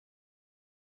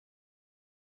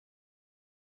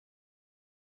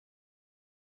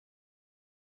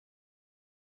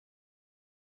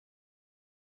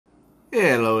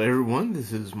Hello everyone,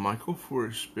 this is Michael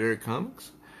for Spirit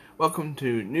Comics. Welcome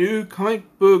to New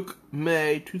Comic Book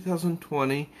May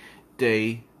 2020,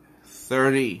 Day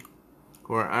 30,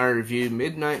 where I review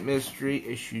Midnight Mystery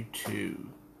Issue 2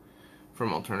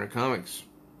 from Alterna Comics.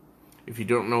 If you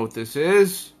don't know what this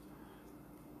is,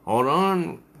 hold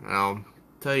on, I'll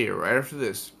tell you right after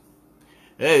this.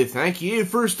 Hey, thank you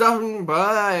for stopping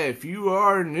by. If you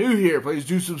are new here, please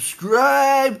do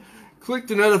subscribe. Click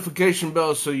the notification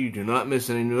bell so you do not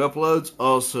miss any new uploads.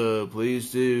 Also,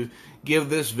 please do give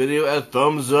this video a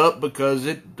thumbs up because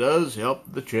it does help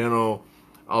the channel.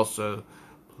 Also,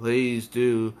 please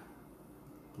do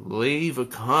leave a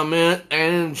comment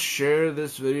and share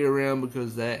this video around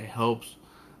because that helps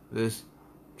this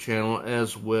channel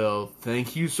as well.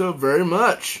 Thank you so very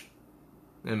much,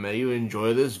 and may you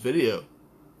enjoy this video.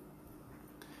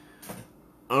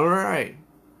 Alright,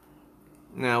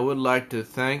 now I would like to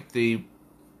thank the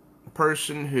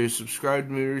person who subscribed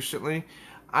to me recently.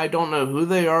 I don't know who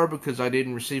they are because I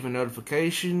didn't receive a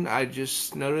notification. I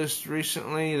just noticed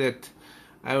recently that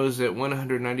I was at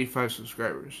 195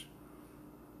 subscribers.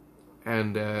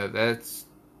 And I'm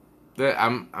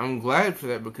glad for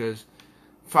that because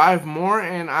 5 more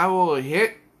and I will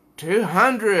hit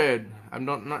 200. I'm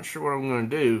not sure what I'm going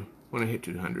to do when I hit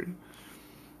 200.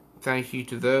 Thank you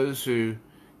to those who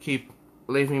keep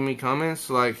leaving me comments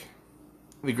like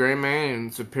the Gray Man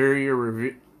and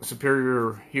Superior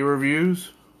He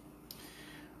Reviews.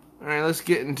 Alright, let's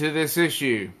get into this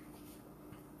issue.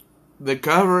 The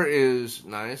cover is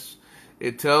nice.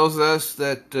 It tells us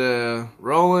that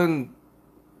Roland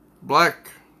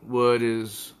Blackwood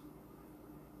is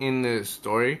in this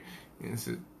story. It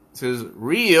says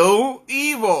real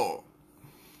evil.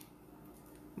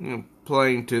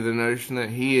 Playing to the notion that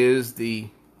he is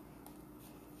he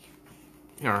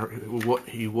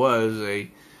was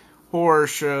a horror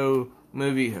show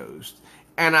movie host.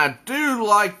 And I do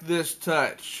like this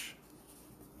touch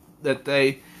that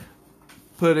they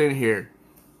put in here.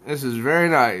 This is very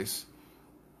nice.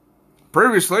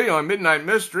 Previously on Midnight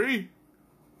Mystery.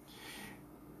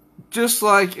 Just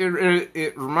like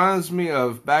it reminds me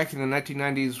of back in the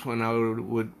 1990s when I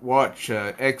would watch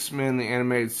X-Men, the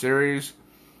animated series.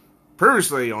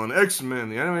 Previously on X-Men,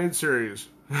 the animated series.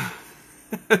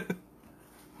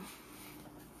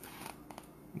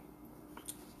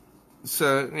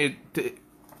 So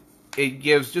it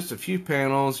gives just a few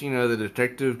panels, the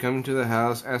detective coming to the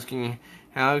house, asking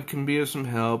how it can be of some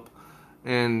help,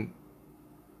 and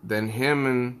then him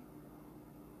and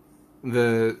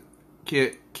the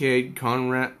kid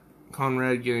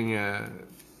Conrad getting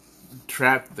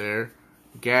trapped there,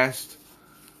 gassed,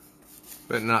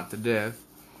 but not to death.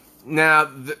 Now,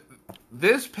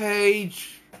 this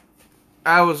page,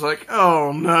 I was like,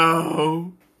 oh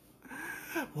no.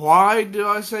 Why do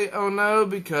I say oh no?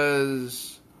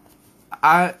 Because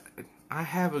I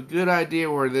have a good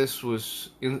idea where this was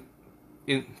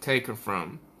taken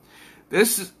from.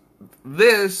 This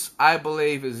I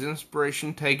believe is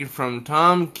inspiration taken from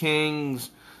Tom King's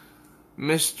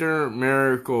Mr.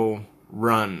 Miracle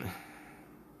run.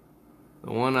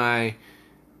 The one I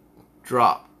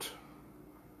dropped.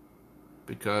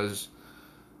 Because,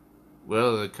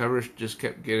 well, the covers just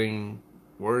kept getting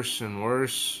worse and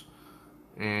worse.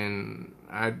 And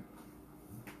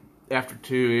after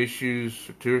 2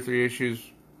 or 3 issues,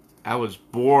 I was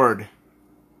bored.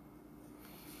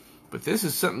 But this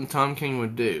is something Tom King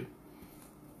would do.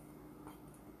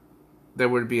 There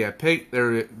would be a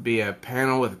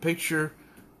panel with a picture,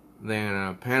 then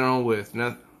a panel with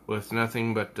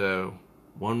nothing but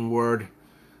one word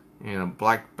and a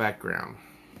black background.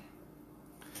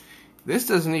 This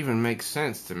doesn't even make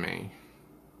sense to me.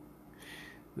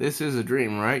 This is a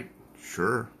dream, right?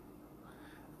 Sure.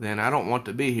 Then I don't want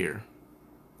to be here.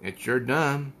 It's your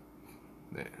done.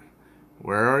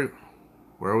 Where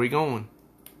are we going?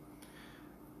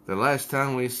 The last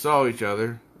time we saw each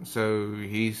other, so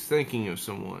he's thinking of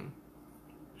someone.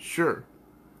 Sure.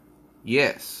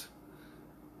 Yes.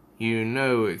 You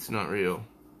know it's not real.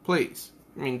 Please.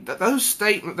 I mean, those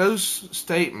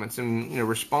statements and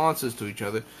responses to each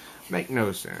other make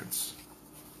no sense.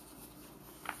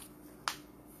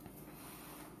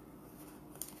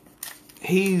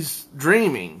 He's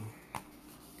dreaming,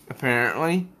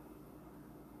 apparently.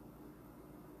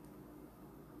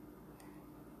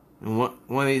 And one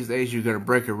of these days you're going to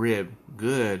break a rib.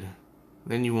 Good.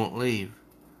 Then you won't leave.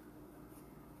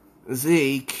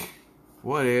 Zeke,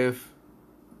 what if?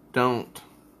 Don't.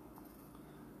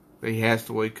 But he has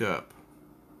to wake up.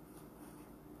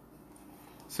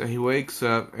 So he wakes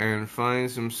up and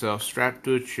finds himself strapped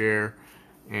to a chair,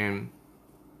 and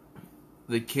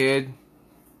the kid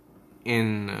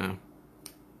in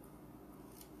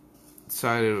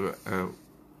inside of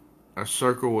a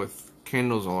circle with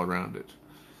candles all around it.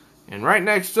 And right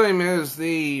next to him is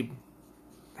the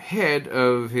head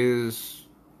of his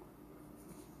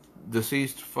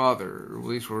deceased father, or at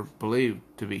least were believed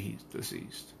to be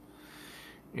deceased.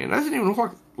 And it doesn't even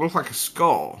look like a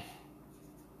skull.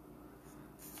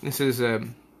 This is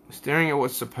staring at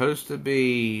what's supposed to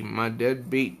be my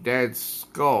deadbeat dad's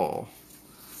skull.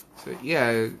 So yeah,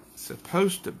 it's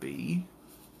supposed to be.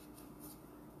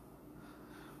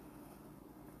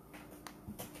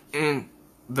 And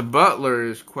the butler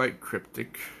is quite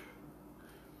cryptic.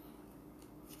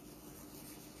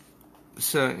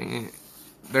 So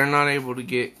they're not able to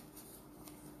get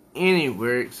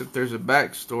anywhere except there's a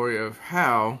backstory of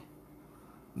how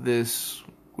this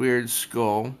weird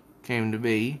skull came to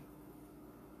be.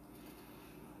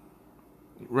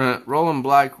 Roland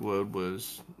Blackwood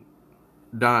was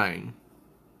dying.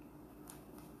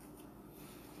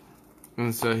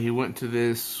 And so he went to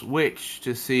this witch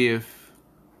to see if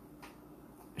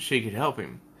she could help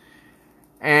him.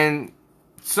 And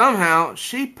somehow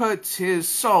she puts his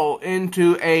soul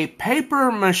into a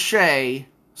papier-mâché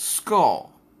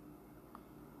skull,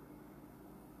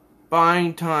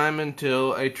 buying time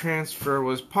until a transfer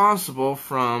was possible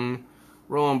from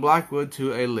Roland Blackwood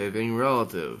to a living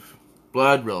relative,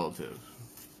 blood relative.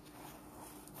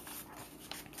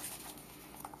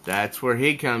 That's where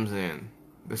he comes in,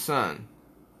 the son.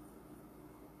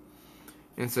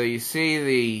 And so you see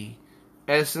the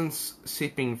essence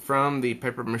seeping from the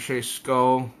papier-mâché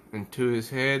skull into his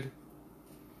head.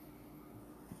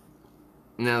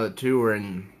 Now the two are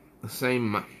in the same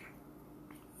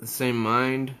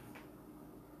mind.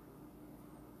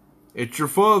 It's your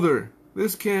father.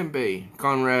 This can't be.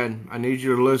 Conrad, I need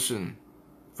you to listen.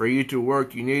 For you to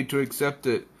work, you need to accept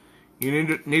it.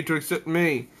 You need to accept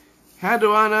me. How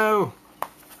do I know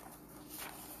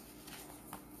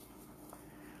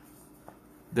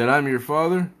that I'm your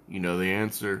father? You know the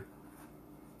answer.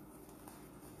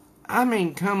 I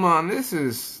mean, come on, this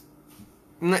is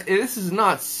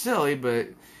not silly, but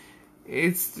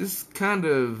it's just kind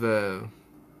of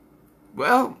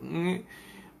well,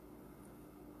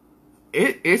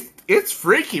 it's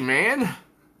freaky, man.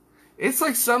 It's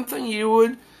like something you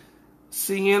would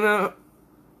see in a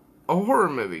horror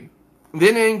movie.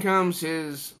 Then in comes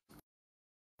his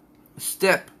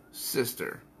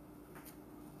stepsister,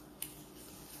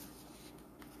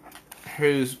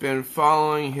 who's been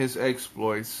following his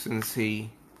exploits since he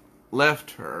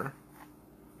left her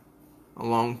a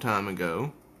long time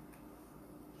ago.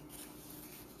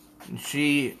 And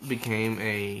she became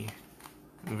a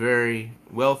very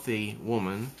wealthy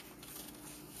woman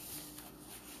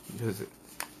because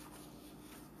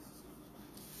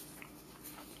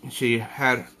she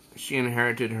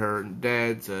inherited her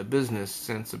dad's business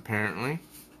sense, apparently.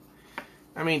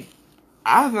 I mean,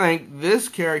 I think this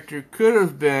character could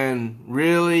have been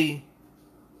really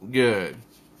good.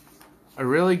 A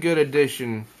really good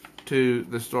addition to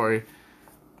the story.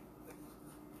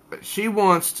 But she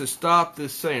wants to stop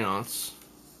this seance,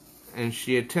 and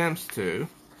she attempts to.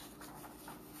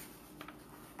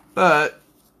 But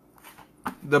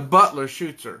the butler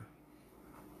shoots her.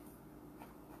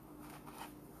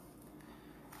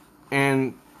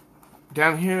 And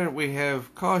down here we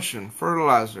have caution,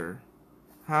 fertilizer,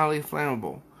 highly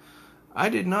flammable. I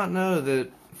did not know that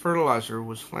fertilizer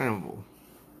was flammable.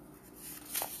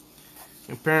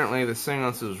 Apparently the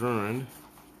seance is ruined,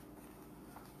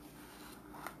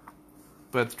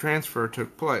 but the transfer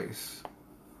took place.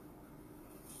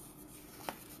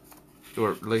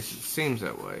 Or at least it seems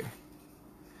that way.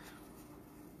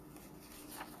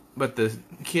 But the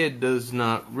kid does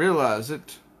not realize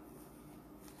it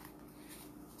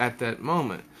at that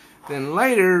moment. Then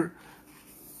later,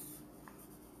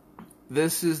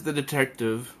 this is the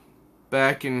detective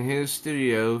back in his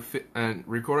studio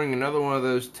recording another one of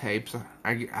those tapes.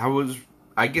 I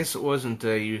guess it wasn't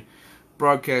a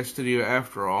broadcast studio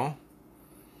after all.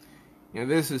 You know,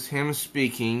 this is him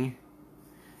speaking,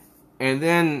 and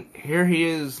then here he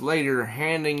is later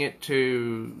handing it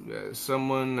to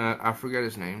someone, I forgot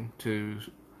his name,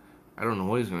 I don't know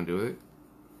what he's going to do with it.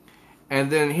 And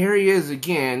then here he is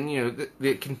again, you know,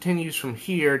 it continues from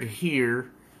here to here,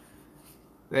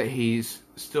 that he's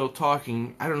still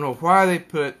talking. I don't know why they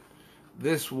put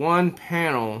this one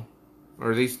panel,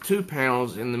 or these two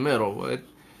panels in the middle.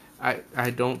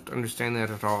 I don't understand that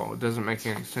at all. It doesn't make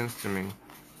any sense to me.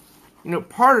 You know,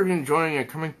 part of enjoying a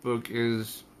comic book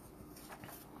is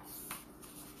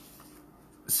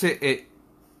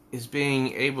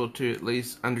being able to at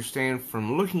least understand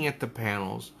from looking at the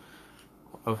panels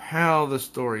of how the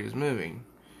story is moving.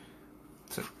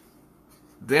 So,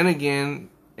 then again,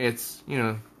 it's, you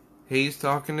know, he's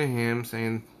talking to him,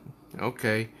 saying,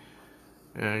 okay,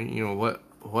 you know what,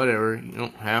 whatever, you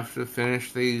don't have to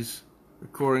finish these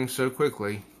recordings so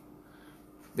quickly.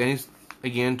 Then he's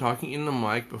again talking in the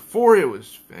mic before it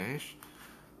was finished.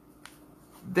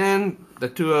 Then the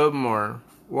two of them are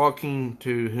walking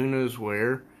to who knows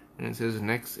where, and it says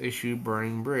next issue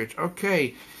Burning Bridge.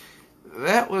 Okay,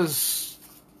 that was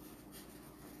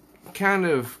kind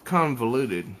of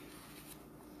convoluted,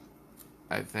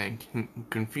 I think,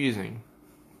 confusing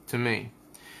to me.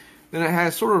 Then it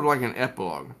has sort of like an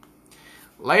epilogue.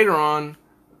 Later on,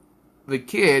 the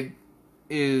kid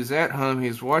is at home,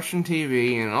 he's watching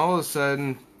TV, and all of a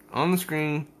sudden, on the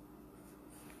screen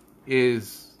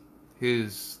is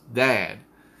his dad.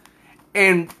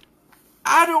 And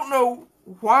I don't know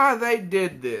why they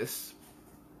did this,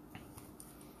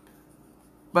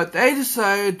 but they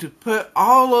decided to put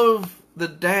all of the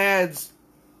dad's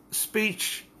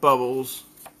speech bubbles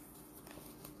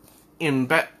in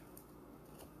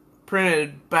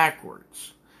printed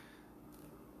backwards.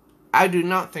 I do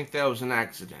not think that was an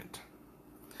accident.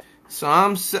 So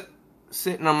I'm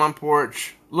sitting on my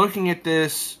porch looking at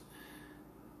this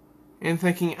and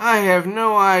thinking, I have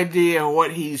no idea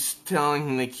what he's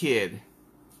telling the kid.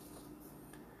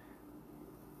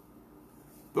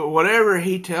 But whatever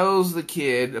he tells the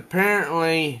kid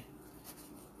apparently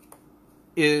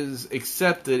is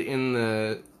accepted in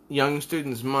the young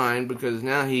student's mind, because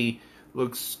now he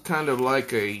looks kind of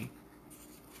like a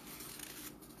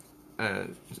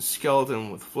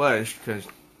skeleton with flesh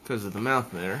because of the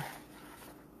mouth there.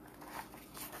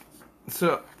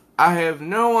 So I have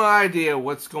no idea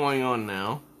what's going on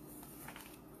now,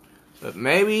 but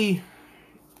maybe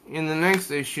in the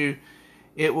next issue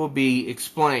it will be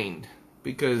explained,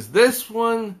 because this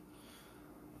one,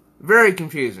 very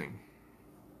confusing.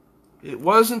 It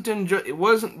wasn't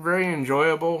very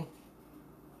enjoyable.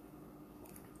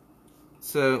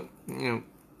 So, you know,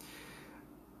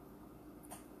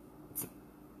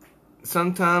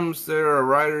 sometimes there are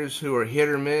writers who are hit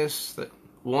or miss. That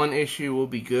one issue will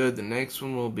be good, the next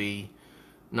one will be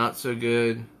not so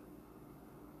good.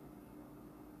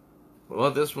 Well,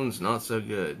 this one's not so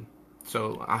good,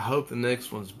 so I hope the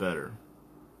next one's better.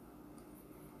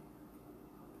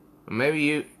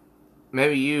 Maybe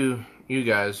you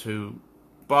guys who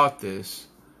bought this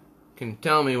can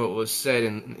tell me what was said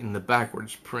in the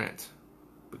backwards print,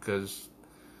 because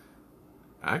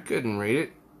I couldn't read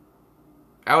it.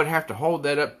 I would have to hold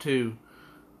that up to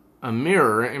a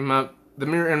mirror the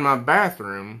mirror in my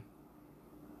bathroom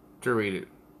to read it,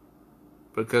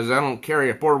 because I don't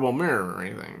carry a portable mirror or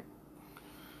anything.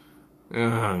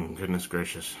 Oh, goodness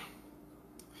gracious.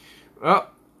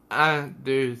 Well, I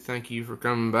do thank you for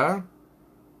coming by.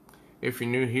 If you're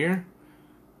new here,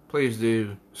 please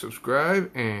do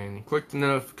subscribe and click the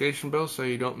notification bell so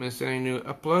you don't miss any new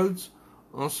uploads.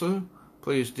 Also,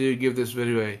 please do give this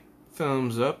video a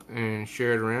thumbs up and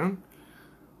share it around.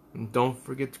 And don't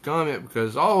forget to comment,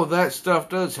 because all of that stuff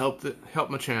does help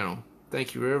my channel.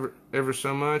 Thank you ever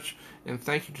so much, and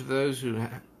thank you to those who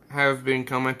have been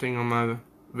commenting on my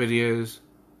videos.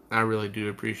 I really do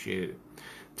appreciate it.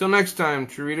 Till next time,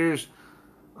 true readers,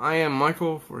 I am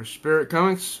Michael for Spirit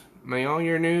Comics. May all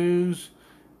your news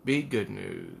be good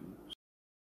news.